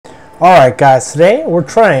Alright guys, today we're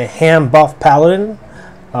trying HANDBUFF PALADIN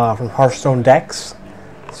from Hearthstone decks.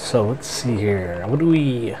 So let's see here. What do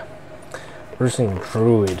we... We're using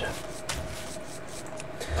Druid.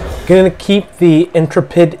 Gonna keep the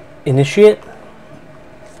Intrepid Initiate.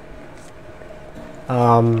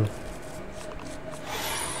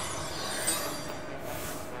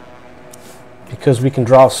 Because we can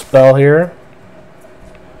draw a spell here.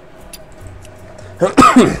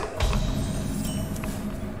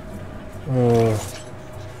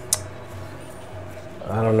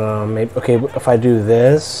 I don't know, maybe, okay, if I do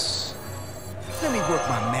this, let me work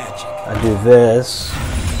my magic. I do this,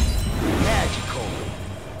 Magical.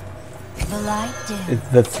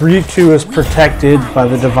 the 3/2 is protected by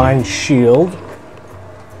the Divine Shield,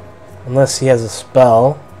 unless he has a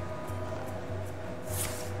spell.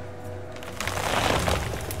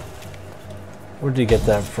 Where did you get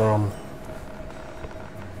that from?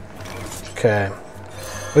 Okay.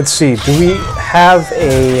 Let's see, do we have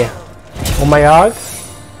a Omayag?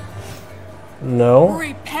 No.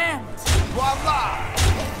 Repent.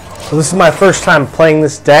 So this is my first time playing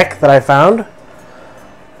this deck that I found.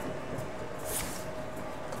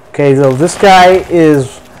 Okay, so this guy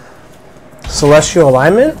is Celestial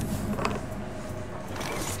Alignment.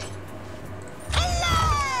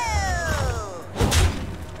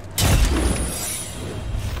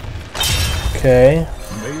 Okay.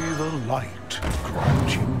 May the light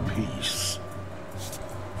grant you peace.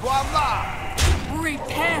 Voila.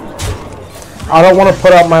 Repent. I don't want to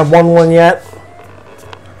put out my 1/1 yet.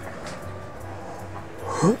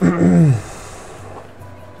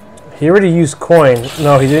 He already used coin.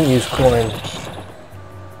 No, he didn't use coin.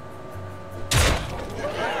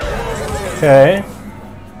 Okay.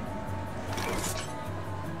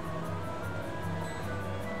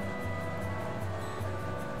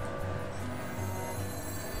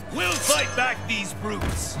 We'll fight back these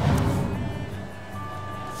brutes.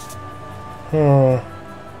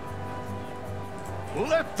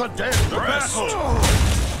 Let the dead rest.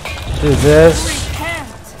 Do this. Repent.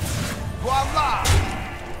 Voila.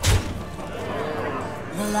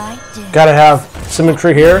 The light dim. Gotta have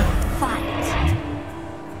symmetry here. Fight.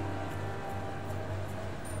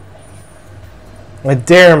 I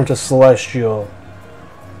dare him to Celestial.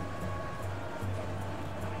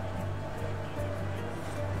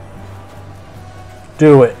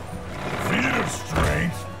 Do it. Feet of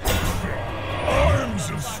strength. Arms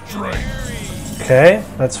of strength. Okay,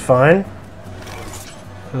 that's fine.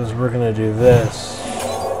 Because we're gonna do this.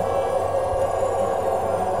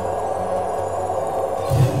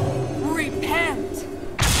 Repent.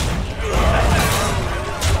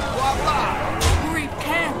 Voila.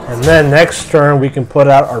 Repent. And then next turn we can put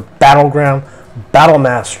out our Battleground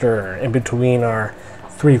Battlemaster in between our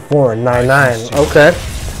 3/4 and 9/9. Okay.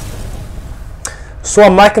 So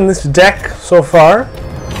I'm liking this deck so far.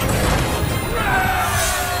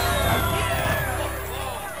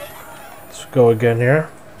 Let's go again here.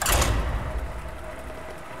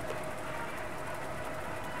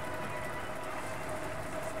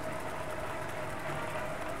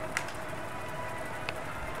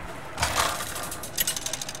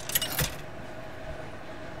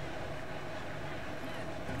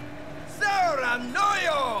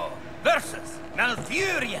 Soranoyo versus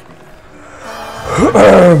Malfurion.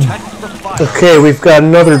 Okay, we've got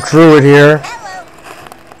another Druid here.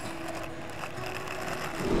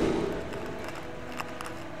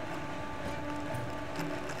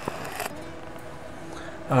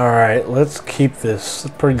 Alright, let's keep this. It's a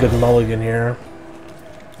pretty good mulligan here.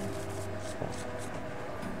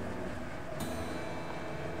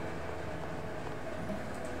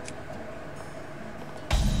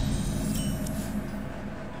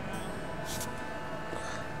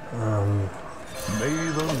 May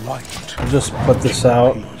the light Just put this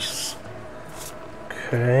out. peace.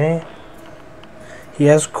 Okay. He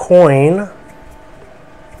has coin.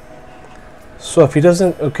 So if he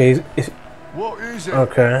doesn't, okay, What is it?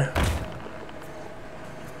 okay.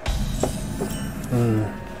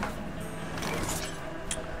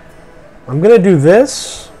 I'm gonna do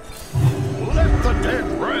this. Let the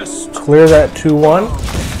dead rest. Clear that 2/1.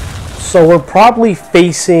 So we're probably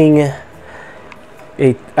facing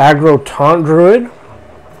a aggro taunt druid.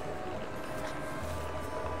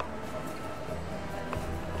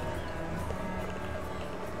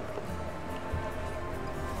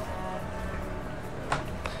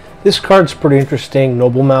 This card's pretty interesting.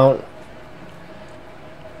 Noble Mount.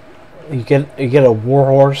 You get a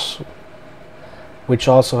Warhorse, which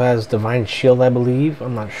also has Divine Shield, I believe.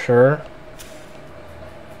 I'm not sure.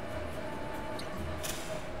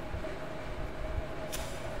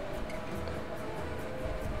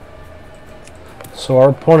 So so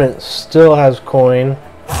our opponent still has coin.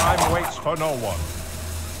 Time waits for no one.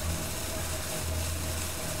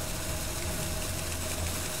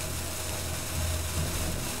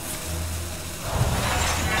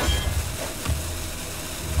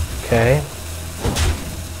 Okay.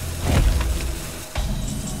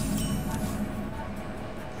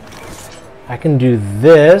 I can do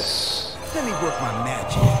this. Let me work my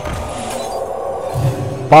magic.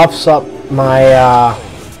 Buffs up my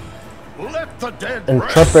Let the dead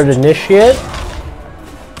Intrepid rest. Initiate.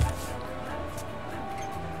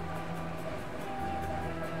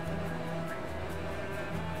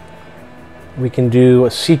 We can do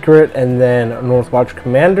a Secret and then a Northwatch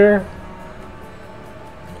Commander.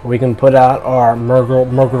 We can put out our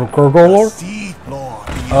Gurgle. Sea Lord.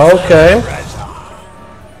 Okay.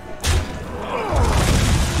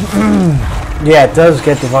 Yeah, it does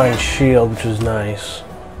get Divine Shield, which is nice.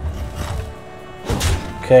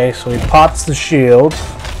 Okay, so he pots the shield.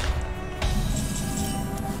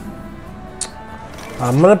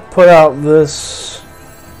 I'm gonna put out this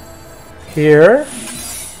here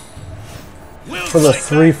for the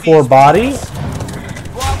 3/4 body.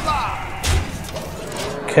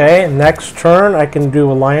 Okay, next turn I can do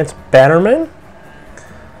Alliance Bannerman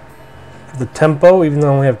for the tempo, even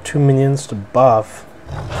though I only have 2 minions to buff.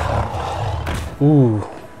 Ooh.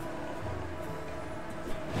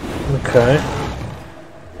 Okay.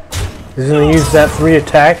 He's gonna use that 3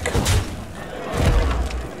 attack.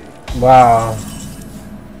 Wow.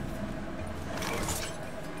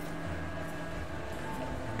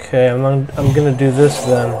 Okay, I'm gonna do this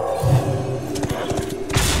then.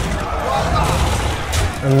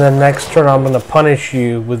 And then next turn I'm gonna punish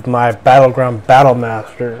you with my Battleground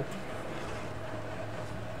Battlemaster.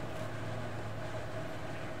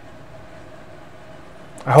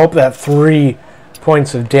 I hope that 3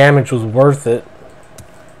 points of damage was worth it.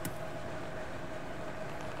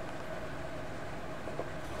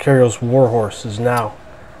 Kyrios Warhorse is now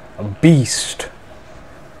a beast.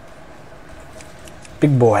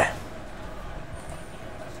 Big boy.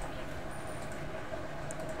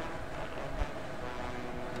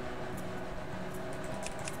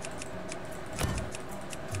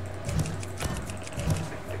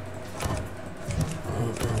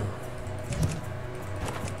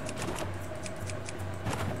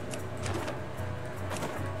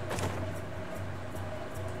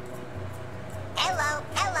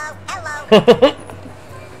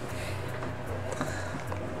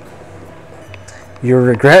 You're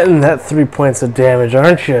regretting that 3 points of damage,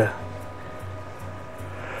 aren't you?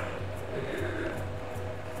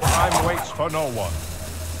 Time waits for no one.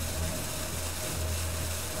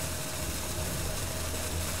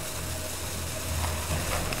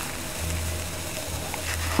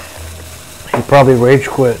 He probably rage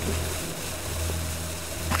quit.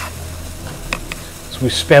 So we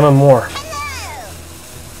spam him more.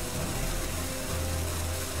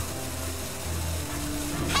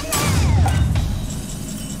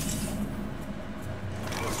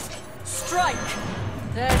 Strike!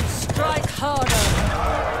 Then strike harder!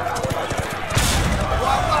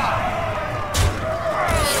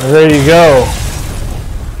 There you go.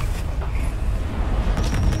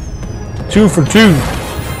 2 for 2.